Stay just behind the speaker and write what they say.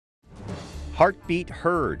Heartbeat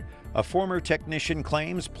heard. A former technician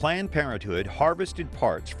claims Planned Parenthood harvested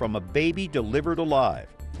parts from a baby delivered alive.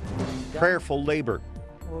 Prayerful labor.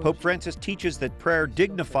 Pope Francis teaches that prayer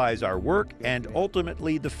dignifies our work and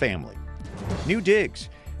ultimately the family. New digs.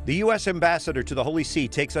 The U.S. ambassador to the Holy See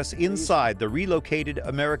takes us inside the relocated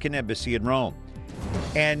American embassy in Rome.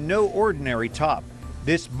 And no ordinary top.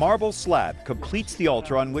 This marble slab completes the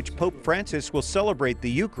altar on which Pope Francis will celebrate the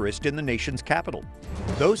Eucharist in the nation's capital.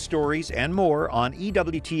 Those stories and more on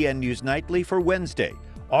EWTN News Nightly for Wednesday,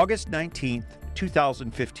 August 19th,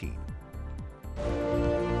 2015.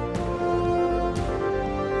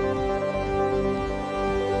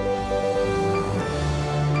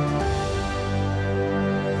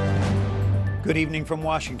 Good evening from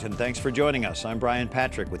Washington. Thanks for joining us. I'm Brian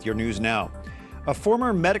Patrick with your news now. A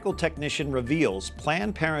former medical technician reveals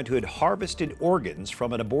Planned Parenthood harvested organs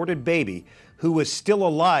from an aborted baby who was still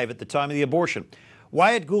alive at the time of the abortion.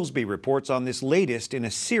 Wyatt Goolsby reports on this latest in a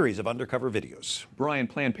series of undercover videos. Brian,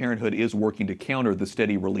 Planned Parenthood is working to counter the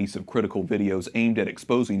steady release of critical videos aimed at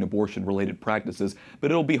exposing abortion-related practices, but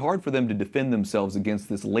it'll be hard for them to defend themselves against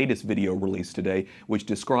this latest video released today, which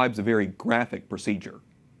describes a very graphic procedure.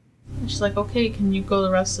 And she's like, okay, can you go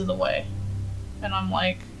the rest of the way? And I'm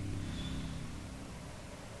like,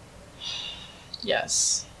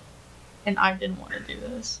 yes. And I didn't want to do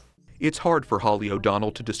this. It's hard for Holly O'Donnell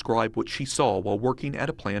to describe what she saw while working at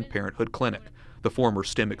a Planned Parenthood clinic. The former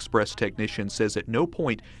STEM Express technician says at no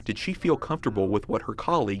point did she feel comfortable with what her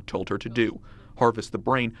colleague told her to do, harvest the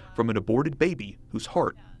brain from an aborted baby whose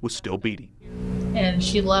heart was still beating. And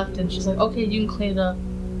she left and she's like, okay, you can clean it up.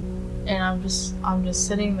 And I'm just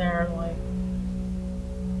sitting there like,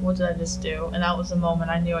 what did I just do? And that was the moment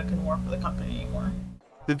I knew I couldn't work for the company anymore.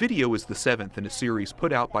 The video is the 7th in a series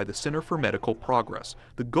put out by the Center for Medical Progress.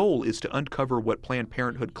 The goal is to uncover what Planned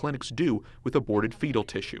Parenthood clinics do with aborted fetal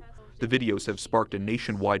tissue. The videos have sparked a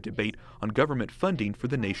nationwide debate on government funding for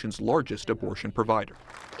the nation's largest abortion provider.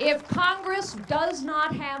 If Congress does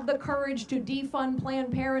not have the courage to defund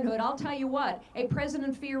Planned Parenthood, I'll tell you what,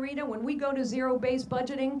 President Fiorina, when we go to zero-based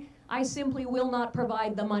budgeting, I simply will not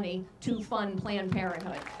provide the money to fund Planned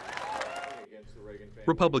Parenthood.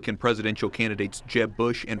 Republican presidential candidates Jeb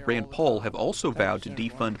Bush and Rand Paul have also vowed to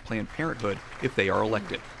defund Planned Parenthood if they are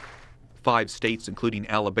elected. 5 states, including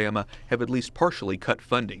Alabama, have at least partially cut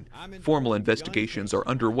funding. Formal investigations are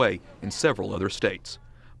underway in several other states.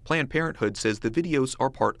 Planned Parenthood says the videos are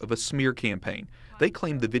part of a smear campaign. They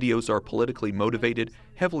claim the videos are politically motivated,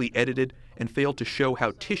 heavily edited, and fail to show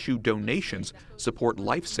how tissue donations support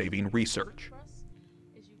life-saving research.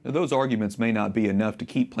 Now, those arguments may not be enough to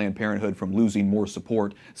keep Planned Parenthood from losing more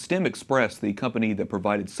support. STEM Express, the company that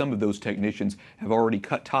provided some of those technicians, have already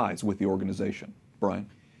cut ties with the organization. Brian?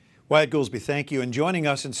 Wyatt Goolsby, thank you. And joining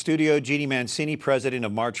us in studio, Jeanne Mancini, president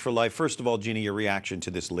of March for Life. First of all, Jeanne, your reaction to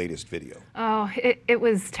this latest video? Oh, it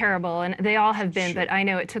was terrible, and they all have been, Sure. but I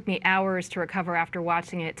know it took me hours to recover after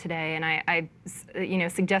watching it today, and I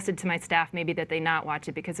suggested to my staff maybe that they not watch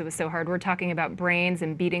it because it was so hard. We're talking about brains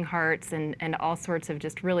and beating hearts and all sorts of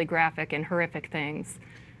just really graphic and horrific things.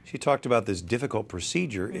 She talked about this difficult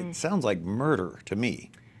procedure. It sounds like murder to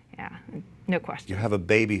me. Yeah, no question. You have a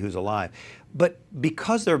baby who's alive. But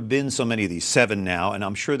because there have been so many of these, 7 now, and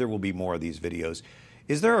I'm sure there will be more of these videos,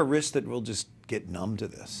 is there a risk that we'll just get numb to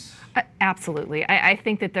this? Absolutely. I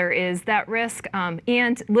think that there is that risk.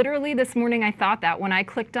 And literally this morning I thought that when I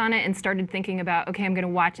clicked on it and started thinking about, okay, I'm going to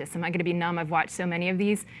watch this. Am I going to be numb? I've watched so many of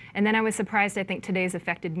these. And then I was surprised. I think today's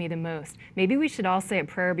affected me the most. Maybe we should all say a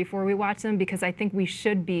prayer before we watch them because I think we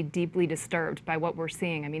should be deeply disturbed by what we're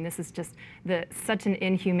seeing. I mean, this is just such an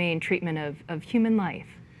inhumane treatment of human life.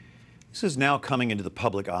 This is now coming into the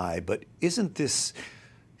public eye, but isn't this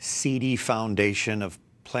seedy foundation of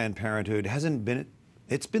Planned Parenthood,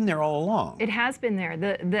 it's been there all along. It has been there.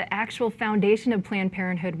 The actual foundation of Planned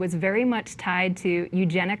Parenthood was very much tied to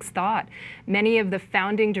eugenics thought. Many of the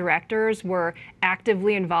founding directors were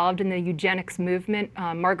actively involved in the eugenics movement.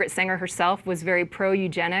 Margaret Sanger herself was very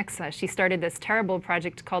pro-eugenics. She started this terrible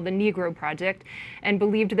project called the Negro Project and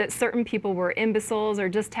believed that certain people were imbeciles or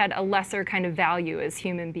just had a lesser kind of value as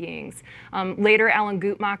human beings. Later, Alan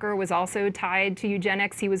Guttmacher was also tied to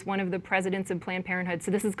eugenics. He was one of the presidents of Planned Parenthood.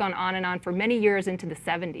 So this has gone on and on for many years into the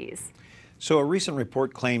 70s. So a recent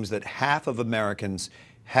report claims that half of Americans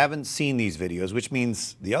haven't seen these videos, which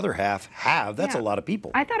means the other half have. That's a lot of people.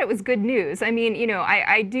 I thought it was good news. I mean, you know,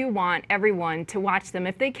 I do want everyone to watch them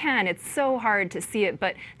if they can. It's so hard to see it,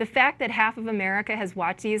 but the fact that half of America has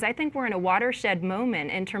watched these, I think we're in a watershed moment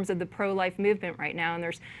in terms of the pro-life movement right now, and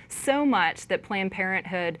there's so much that Planned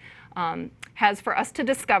Parenthood has for us to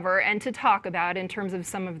discover and to talk about in terms of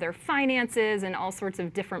some of their finances and all sorts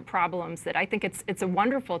of different problems, that I think it's a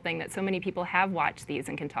wonderful thing that so many people have watched these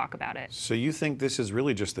and can talk about it. So you think this is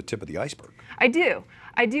really just the tip of the iceberg? I do.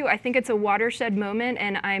 I think it's a watershed moment,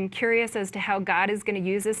 and I'm curious as to how God is going to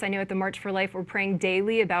use this. I know at the March for Life we're praying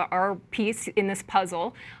daily about our piece in this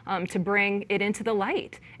puzzle to bring it into the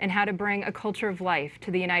light and how to bring a culture of life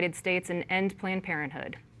to the United States and end Planned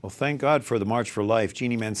Parenthood. Well, thank God for the March for Life.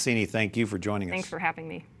 Jeanne Mancini, thank you for joining us. Thanks for having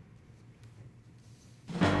me.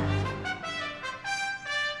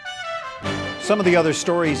 Some of the other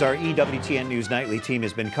stories our EWTN News Nightly team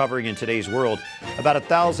has been covering in today's world. About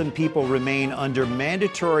 1,000 people remain under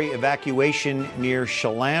mandatory evacuation near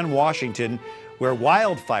Chelan, Washington, where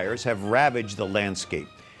wildfires have ravaged the landscape.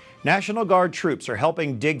 National Guard troops are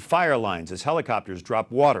helping dig fire lines as helicopters drop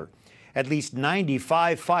water. At least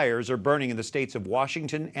 95 fires are burning in the states of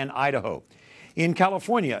Washington and Idaho. In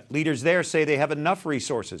California, leaders there say they have enough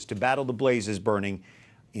resources to battle the blazes burning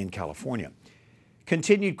in California.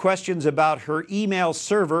 Continued questions about her email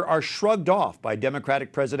server are shrugged off by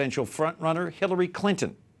Democratic presidential frontrunner Hillary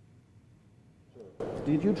Clinton.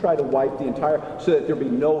 Did you try to wipe the entire, so that there be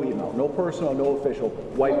no email, no personal, no official,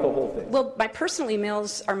 wipe the whole thing? Well, my personal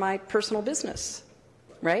emails are my personal business,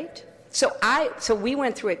 right? So we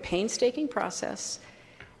went through a painstaking process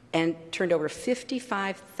and turned over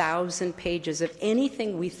 55,000 pages of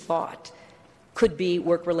anything we thought could be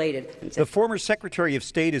work-related. The former Secretary of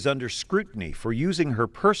State is under scrutiny for using her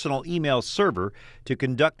personal email server to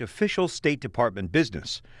conduct official State Department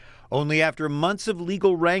business. Only after months of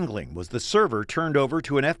legal wrangling was the server turned over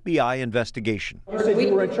to an FBI investigation. You said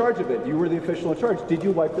you were in charge of it. You were the official in charge. Did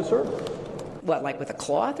you wipe the server? What, like with a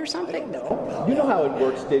cloth or something? No. You know how it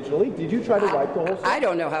works digitally. Did you try to wipe the whole server? I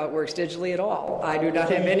don't know how it works digitally at all. I do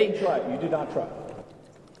not have any. You did not try.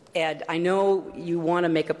 Ed, I know you want to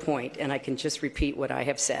make a point, and I can just repeat what I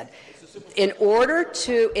have said. In order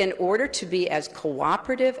to be as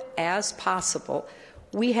cooperative as possible,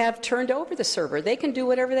 we have turned over the server. They can do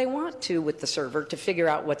whatever they want to with the server to figure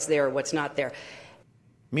out what's there or what's not there.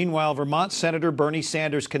 Meanwhile, Vermont Senator Bernie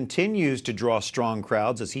Sanders continues to draw strong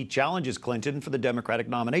crowds as he challenges Clinton for the Democratic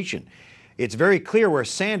nomination. It's very clear where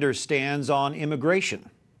Sanders stands on immigration.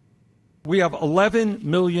 We have 11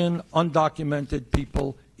 million undocumented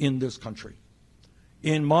people in this country.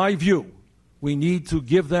 In my view, we need to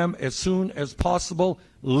give them as soon as possible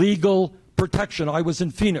legal protection. I was in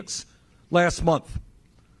Phoenix last month,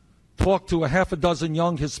 talked to a half a dozen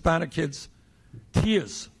young Hispanic kids,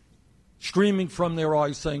 tears streaming from their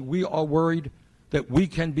eyes saying, we are worried that we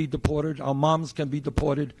can be deported, our moms can be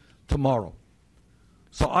deported tomorrow.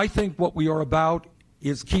 So I think what we are about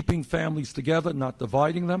is keeping families together, not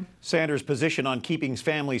dividing them. Sanders' position on keeping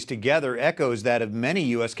families together echoes that of many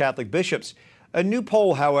U.S. Catholic bishops. A new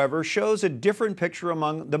poll, however, shows a different picture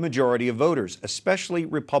among the majority of voters, especially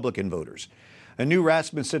Republican voters. A new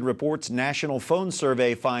Rasmussen Reports national phone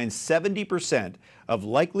survey finds 70% of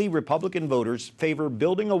likely Republican voters favor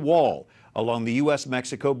building a wall along the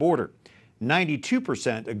U.S.-Mexico border.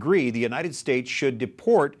 92% agree the United States should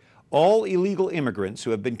deport all illegal immigrants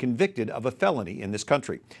who have been convicted of a felony in this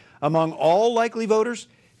country. Among all likely voters,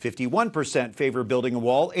 51% favor building a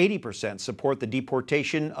wall, 80% support the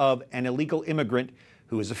deportation of an illegal immigrant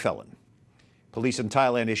who is a felon. Police in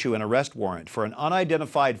Thailand issue an arrest warrant for an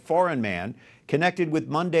unidentified foreign man connected with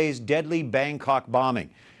Monday's deadly Bangkok bombing.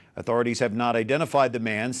 Authorities have not identified the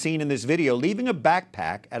man seen in this video leaving a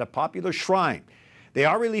backpack at a popular shrine. They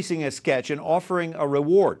are releasing a sketch and offering a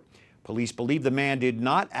reward. Police believe the man did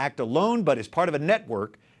not act alone, but is part of a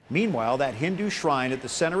network. Meanwhile, that Hindu shrine at the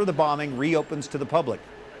center of the bombing reopens to the public.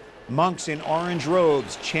 Monks in orange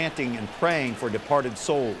robes chanting and praying for departed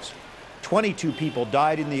souls. 22 people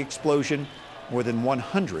died in the explosion. More than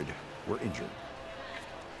 100 were injured.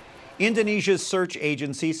 Indonesia's search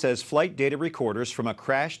agency says flight data recorders from a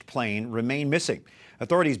crashed plane remain missing.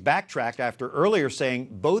 Authorities backtracked after earlier saying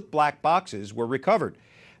both black boxes were recovered.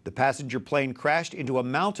 The passenger plane crashed into a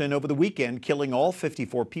mountain over the weekend, killing all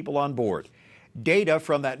 54 people on board. Data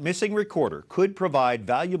from that missing recorder could provide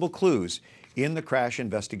valuable clues in the crash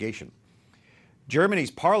investigation. Germany's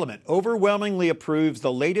parliament overwhelmingly approves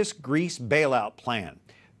the latest Greece bailout plan.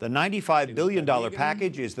 The $95 billion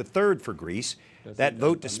package is the third for Greece. That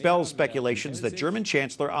vote dispels speculations that German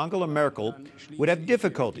Chancellor Angela Merkel would have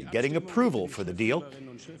difficulty getting approval for the deal.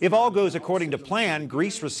 If all goes according to plan,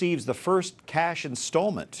 Greece receives the first cash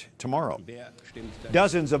installment tomorrow.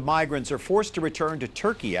 Dozens of migrants are forced to return to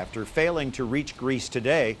Turkey after failing to reach Greece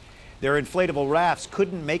today. Their inflatable rafts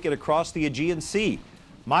couldn't make it across the Aegean Sea.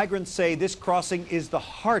 Migrants say this crossing is the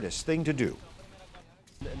hardest thing to do.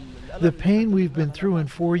 The pain we've been through in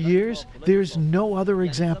 4 years, there's no other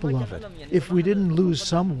example of it. If we didn't lose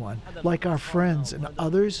someone, like our friends and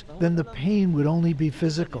others, then the pain would only be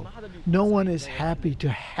physical. No one is happy to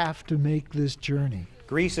have to make this journey.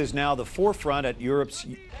 Greece is now the forefront at Europe's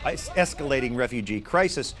escalating refugee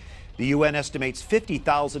crisis. The UN estimates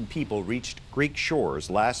 50,000 people reached Greek shores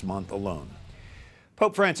last month alone.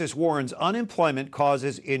 Pope Francis warns unemployment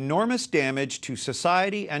causes enormous damage to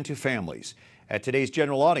society and to families. At today's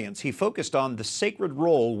general audience, he focused on the sacred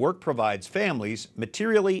role work provides families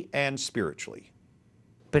materially and spiritually.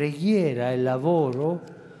 Preghiera e lavoro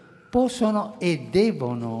possono e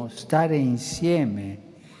devono stare insieme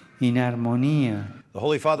in armonia. The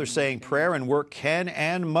Holy Father saying prayer and work can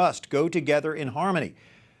and must go together in harmony.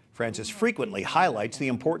 Francis frequently highlights the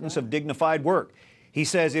importance of dignified work. He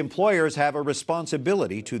says employers have a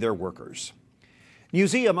responsibility to their workers.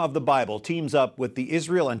 Museum of the Bible teams up with the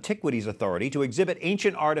Israel Antiquities Authority to exhibit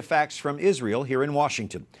ancient artifacts from Israel here in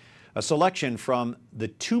Washington. A selection from the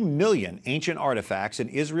 2 million ancient artifacts in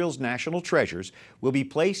Israel's national treasures will be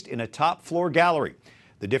placed in a top-floor gallery.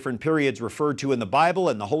 The different periods referred to in the Bible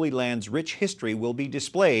and the Holy Land's rich history will be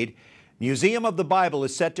displayed. Museum of the Bible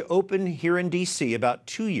is set to open here in D.C. about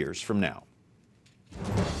 2 years from now.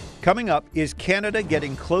 Coming up, is Canada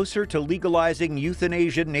getting closer to legalizing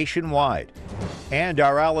euthanasia nationwide? And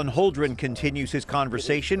our Alan Holdren continues his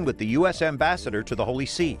conversation with the U.S. ambassador to the Holy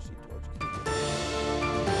See.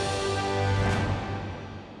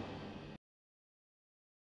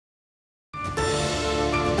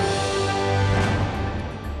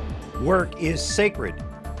 Work is sacred.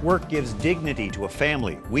 Work gives dignity to a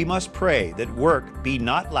family. We must pray that work be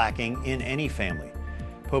not lacking in any family.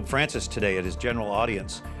 Pope Francis today at his general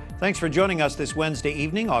audience. Thanks for joining us this Wednesday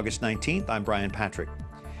evening, August 19th. I'm Brian Patrick.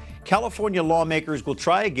 California lawmakers will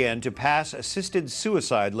try again to pass assisted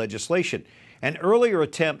suicide legislation. An earlier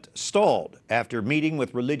attempt stalled after meeting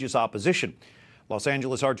with religious opposition. Los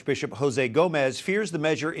Angeles Archbishop Jose Gomez fears the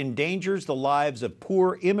measure endangers the lives of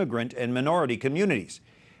poor immigrant and minority communities.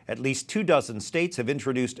 At least 24 states have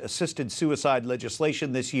introduced assisted suicide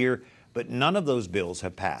legislation this year, but none of those bills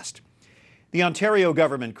have passed. The Ontario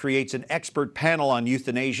government creates an expert panel on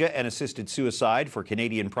euthanasia and assisted suicide for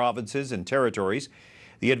Canadian provinces and territories.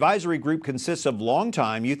 The advisory group consists of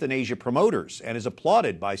longtime euthanasia promoters and is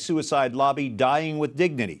applauded by suicide lobby Dying with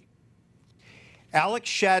Dignity. Alex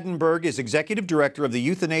Schadenberg is executive director of the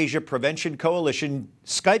Euthanasia Prevention Coalition,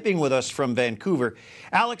 Skyping with us from Vancouver.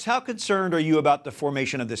 Alex, how concerned are you about the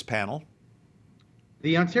formation of this panel?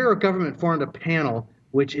 The Ontario government formed a panel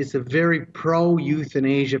which is a very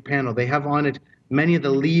pro-euthanasia panel. They have on it many of the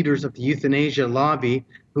leaders of the euthanasia lobby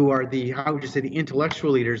who are the, how would you say, the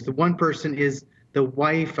intellectual leaders. The one person is the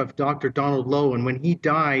wife of Dr. Donald Lowe, and when he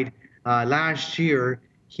died last year,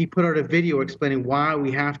 he put out a video explaining why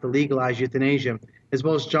we have to legalize euthanasia, as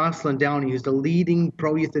well as Jocelyn Downey, who's the leading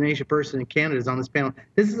pro-euthanasia person in Canada, is on this panel.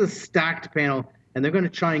 This is a stacked panel, and they're going to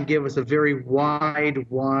try and give us a very wide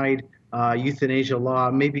euthanasia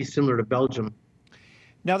law, maybe similar to Belgium.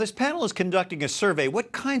 Now, this panel is conducting a survey.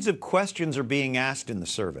 What kinds of questions are being asked in the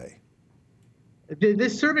survey?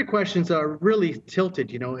 This survey questions are really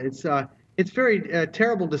tilted. You know, it's very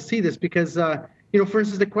terrible to see this because, you know, for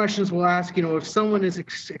instance, the questions will ask, you know, if someone is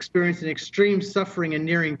experiencing extreme suffering and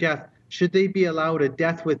nearing death, should they be allowed a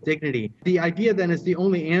death with dignity? The idea then is the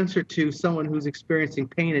only answer to someone who's experiencing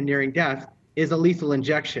pain and nearing death is a lethal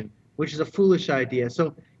injection, which is a foolish idea.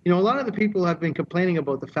 So, you know, a lot of the people have been complaining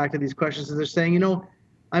about the fact of these questions, and they're saying, you know,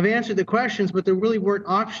 I've answered the questions, but there really weren't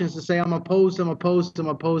options to say I'm opposed, I'm opposed, I'm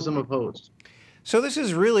opposed, I'm opposed. So this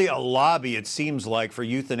is really a lobby, it seems like, for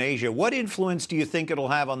euthanasia. What influence do you think it'll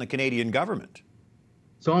have on the Canadian government?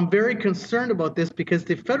 So I'm very concerned about this because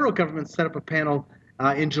the federal government set up a panel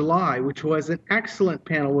in July, which was an excellent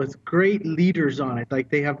panel with great leaders on it. Like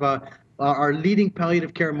they have our leading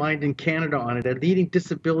palliative care mind in Canada on it, a leading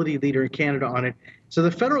disability leader in Canada on it. So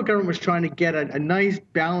the federal government was trying to get a nice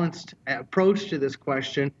balanced approach to this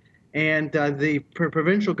question, and the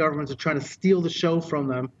provincial governments are trying to steal the show from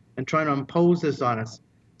them and trying to impose this on us.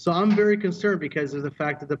 So I'm very concerned because of the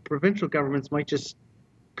fact that the provincial governments might just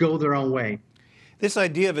go their own way. This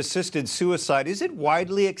idea of assisted suicide, is it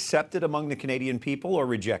widely accepted among the Canadian people or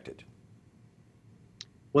rejected?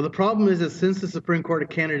 Well, the problem is that since the Supreme Court of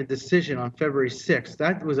Canada decision on February 6th,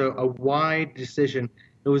 that was a wide decision.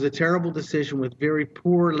 It was a terrible decision with very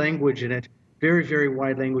poor language in it, very, very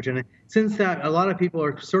wide language in it. Since that, a lot of people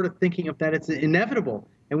are sort of thinking of that it's inevitable.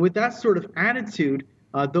 And with that sort of attitude,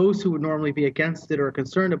 those who would normally be against it or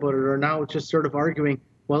concerned about it are now just sort of arguing,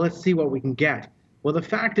 well, let's see what we can get. Well, the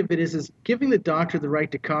fact of it is giving the doctor the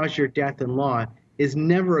right to cause your death in law is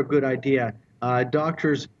never a good idea.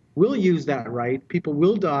 Doctors will use that right. People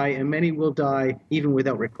will die, and many will die even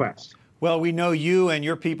without request. Well, we know you and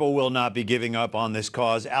your people will not be giving up on this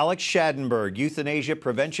cause. Alex Schadenberg, Euthanasia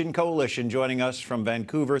Prevention Coalition, joining us from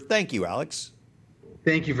Vancouver. Thank you, Alex.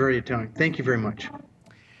 Thank you very much.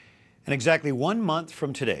 And exactly 1 month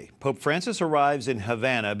from today, Pope Francis arrives in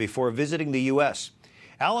Havana before visiting the U.S.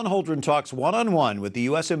 Alan Holdren talks one-on-one with the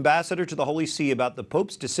U.S. ambassador to the Holy See about the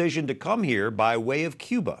Pope's decision to come here by way of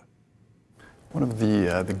Cuba. One of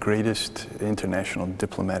the greatest international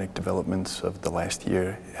diplomatic developments of the last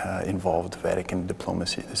year involved Vatican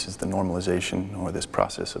diplomacy. This is the normalization, or this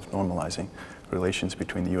process of normalizing relations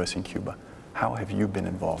between the U.S. and Cuba. How have you been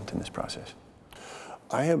involved in this process?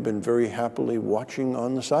 I have been very happily watching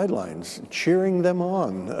on the sidelines, cheering them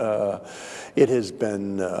on. It has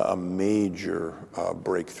been a major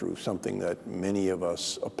breakthrough, something that many of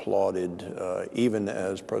us applauded, even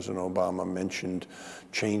as President Obama mentioned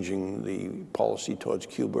changing the policy towards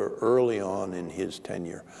Cuba early on in his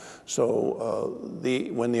tenure. So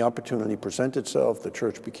when the opportunity presented itself, the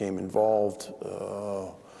church became involved.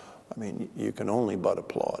 I mean, you can only but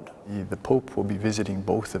applaud. The Pope will be visiting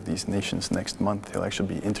both of these nations next month. He'll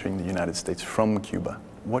actually be entering the United States from Cuba.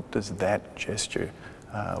 What does that gesture,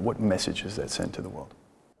 what message does that send to the world?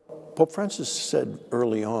 Pope Francis said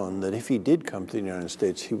early on that if he did come to the United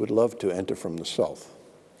States, he would love to enter from the south.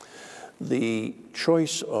 The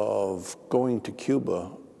choice of going to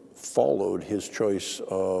Cuba followed his choice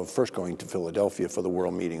of first going to Philadelphia for the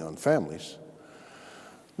World Meeting on Families.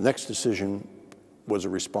 The next decision was a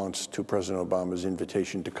response to President Obama's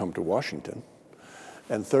invitation to come to Washington.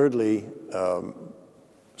 And thirdly,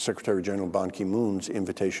 Secretary General Ban Ki-moon's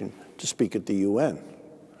invitation to speak at the UN.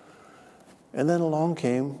 And then along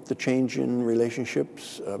came the change in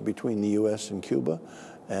relationships between the US and Cuba,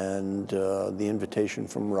 and the invitation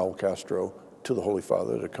from Raul Castro to the Holy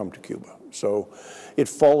Father to come to Cuba. So it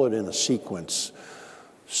followed in a sequence.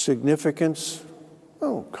 Significance,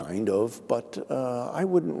 oh, kind of, but I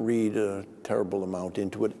wouldn't read a terrible amount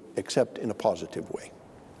into it, except in a positive way.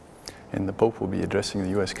 And the Pope will be addressing the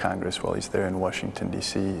U.S. Congress while he's there in Washington,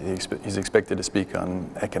 D.C. He's expected to speak on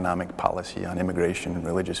economic policy, on immigration and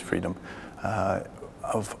religious freedom.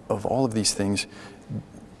 Of all of these things,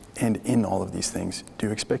 and in all of these things, do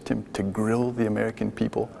you expect him to grill the American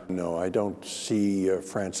people? No, I don't see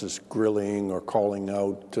Francis grilling or calling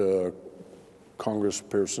out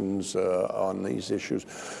congresspersons on these issues.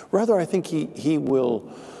 Rather, I think he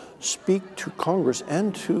will speak to Congress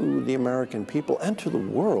and to the American people and to the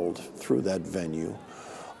world through that venue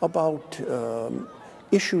about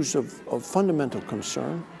issues of fundamental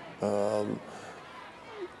concern,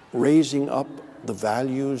 raising up the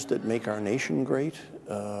values that make our nation great,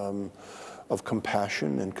 of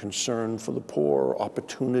compassion and concern for the poor,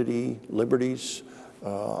 opportunity, liberties.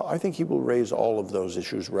 I think he will raise all of those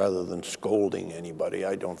issues rather than scolding anybody.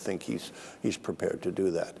 I don't think he's prepared to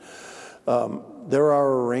do that. There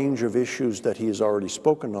are a range of issues that he has already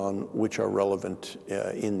spoken on which are relevant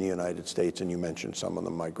in the United States, and you mentioned some of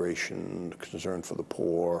them: migration, concern for the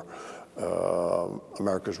poor,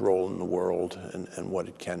 America's role in the world and what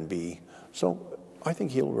it can be. So I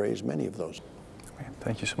think he'll raise many of those.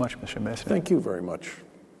 Thank you so much, Mr. Ambassador. Thank you very much.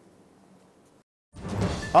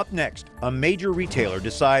 Up next, a major retailer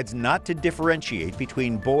decides not to differentiate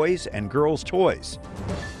between boys' and girls' toys.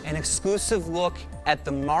 An exclusive look at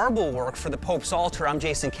the marble work for the Pope's altar. I'm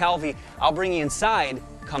Jason Calvi. I'll bring you inside,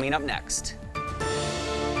 coming up next.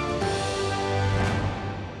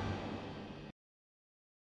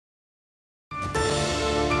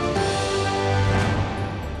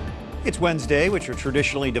 It's Wednesday, which are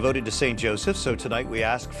traditionally devoted to St. Joseph, so tonight we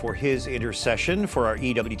ask for his intercession for our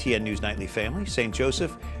EWTN News Nightly family. St.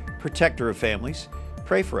 Joseph, protector of families,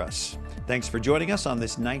 pray for us. Thanks for joining us on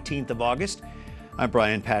this 19th of August. I'm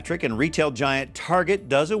Brian Patrick, and retail giant Target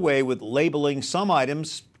does away with labeling some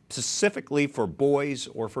items specifically for boys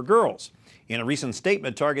or for girls. In a recent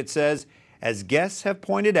statement, Target says, as guests have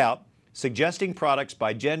pointed out, suggesting products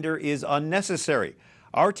by gender is unnecessary.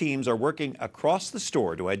 Our teams are working across the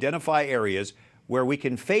store to identify areas where we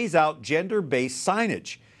can phase out gender-based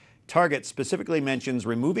signage. Target specifically mentions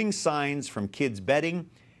removing signs from kids' bedding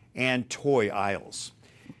and toy aisles.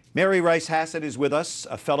 Mary Rice Hasson is with us,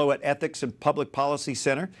 a fellow at Ethics and Public Policy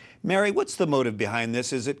Center. Mary, what's the motive behind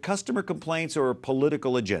this? Is it customer complaints or a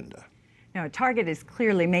political agenda? No, Target is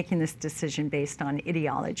clearly making this decision based on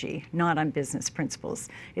ideology, not on business principles.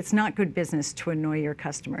 It's not good business to annoy your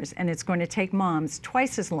customers, and it's going to take moms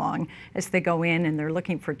twice as long as they go in and they're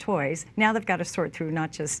looking for toys. Now they've got to sort through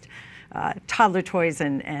not just toddler toys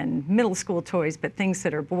and middle school toys, but things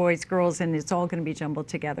that are boys, girls, and it's all going to be jumbled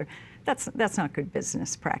together. That's not good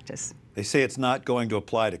business practice. They say it's not going to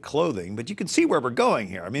apply to clothing, but you can see where we're going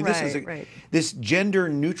here. I mean, this is this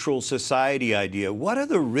gender-neutral society idea. What are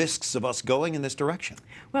the risks of us going in this direction?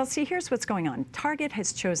 Well, see, here's what's going on. Target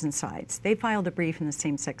has chosen sides. They filed a brief in the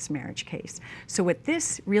same-sex marriage case. So what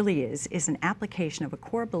this really is an application of a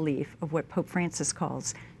core belief of what Pope Francis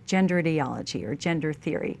calls gender ideology or gender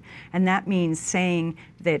theory. And that means saying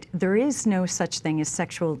that there is no such thing as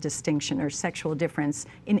sexual distinction or sexual difference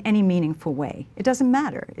in any meaningful way. It doesn't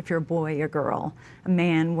matter if you're a boy or girl, a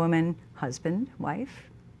man, woman, husband, wife,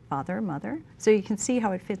 father, mother. So you can see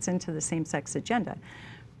how it fits into the same-sex agenda.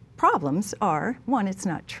 Problems are, one, it's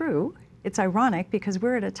not true. It's ironic because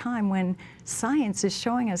we're at a time when science is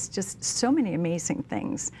showing us just so many amazing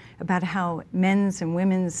things about how men's and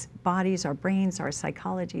women's bodies, our brains, our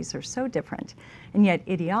psychologies are so different, and yet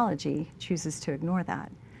ideology chooses to ignore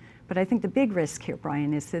that. But I think the big risk here,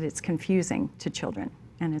 Brian, is that it's confusing to children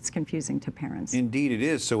and it's confusing to parents. Indeed it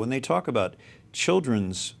is. So when they talk about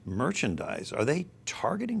children's merchandise, are they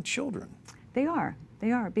targeting children? They are,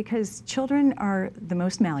 because children are the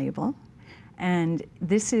most malleable. And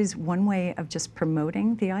this is one way of just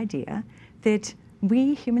promoting the idea that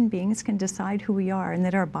we human beings can decide who we are and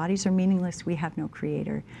that our bodies are meaningless, we have no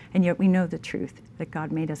creator. And yet we know the truth, that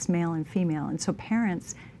God made us male and female. And so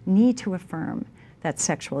parents need to affirm that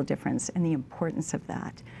sexual difference and the importance of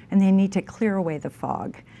that. And they need to clear away the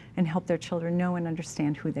fog and help their children know and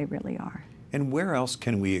understand who they really are. And where else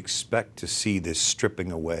can we expect to see this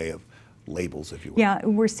stripping away of labels, if you will? Yeah,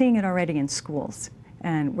 we're seeing it already in schools.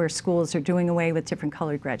 And where schools are doing away with different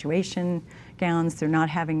colored graduation gowns. They're not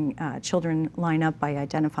having children line up by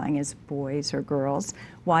identifying as boys or girls.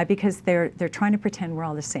 Why? Because they're trying to pretend we're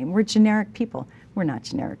all the same. We're generic people. We're not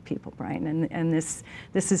generic people, Brian. And this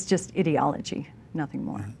is just ideology, nothing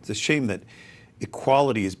more. It's a shame that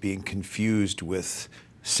equality is being confused with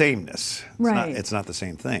sameness. It's not the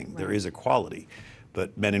same thing. Right. There is equality.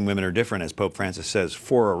 But men and women are different, as Pope Francis says,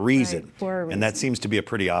 for a reason. Right, for a reason. And that seems to be a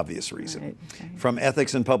pretty obvious reason. Right, okay. From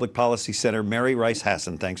Ethics and Public Policy Center, Mary Rice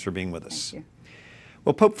Hasson, thanks for being with us. Thank you.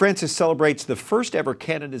 Well, Pope Francis celebrates the first ever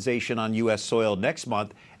canonization on U.S. soil next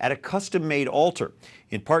month at a custom-made altar.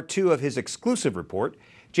 In part 2 of his exclusive report,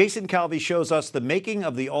 Jason Calvi shows us the making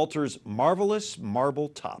of the altar's marvelous marble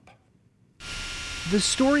top. The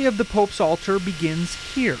story of the Pope's altar begins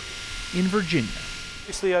here in Virginia.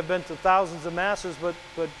 Obviously, I've been to thousands of masses, but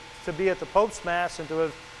to be at the Pope's Mass and to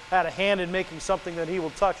have had a hand in making something that he will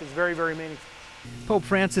touch is very, very meaningful. Pope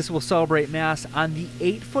Francis will celebrate Mass on the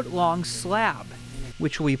 8-foot-long slab,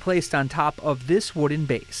 which will be placed on top of this wooden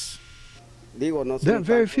base. There are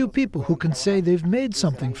very few people who can say they've made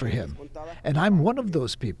something for him, and I'm one of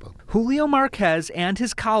those people. Julio Marquez and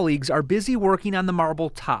his colleagues are busy working on the marble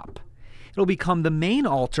top. It'll become the main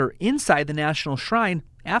altar inside the National Shrine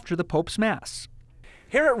after the Pope's Mass.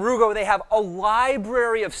 Here at Rugo, they have a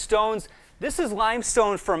library of stones. This is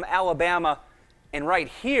limestone from Alabama. And right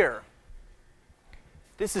here,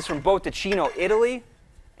 this is from Botticino, Italy.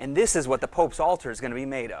 And this is what the Pope's altar is going to be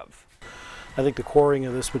made of. I think the quarrying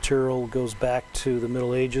of this material goes back to the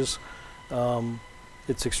Middle Ages.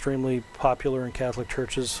 It's extremely popular in Catholic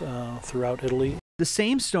churches throughout Italy. The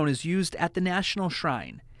same stone is used at the National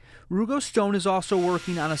Shrine. Rugo Stone is also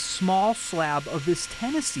working on a small slab of this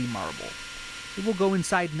Tennessee marble. It will go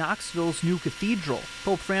inside Knoxville's new cathedral.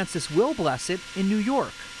 Pope Francis will bless it in New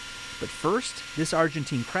York. But first, this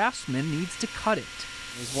Argentine craftsman needs to cut it.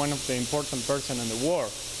 He's one of the important person in the world.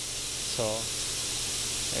 So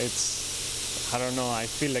it's, I don't know, I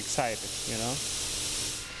feel excited, you know.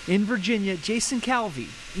 In Virginia, Jason Calvi,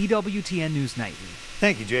 EWTN News Nightly.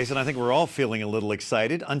 Thank you, Jason. I think we're all feeling a little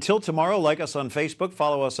excited. Until tomorrow, like us on Facebook,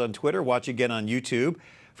 follow us on Twitter, watch again on YouTube.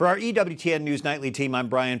 For our EWTN News Nightly team, I'm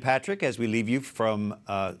Brian Patrick, as we leave you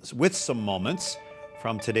with some moments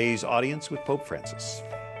from today's audience with Pope Francis.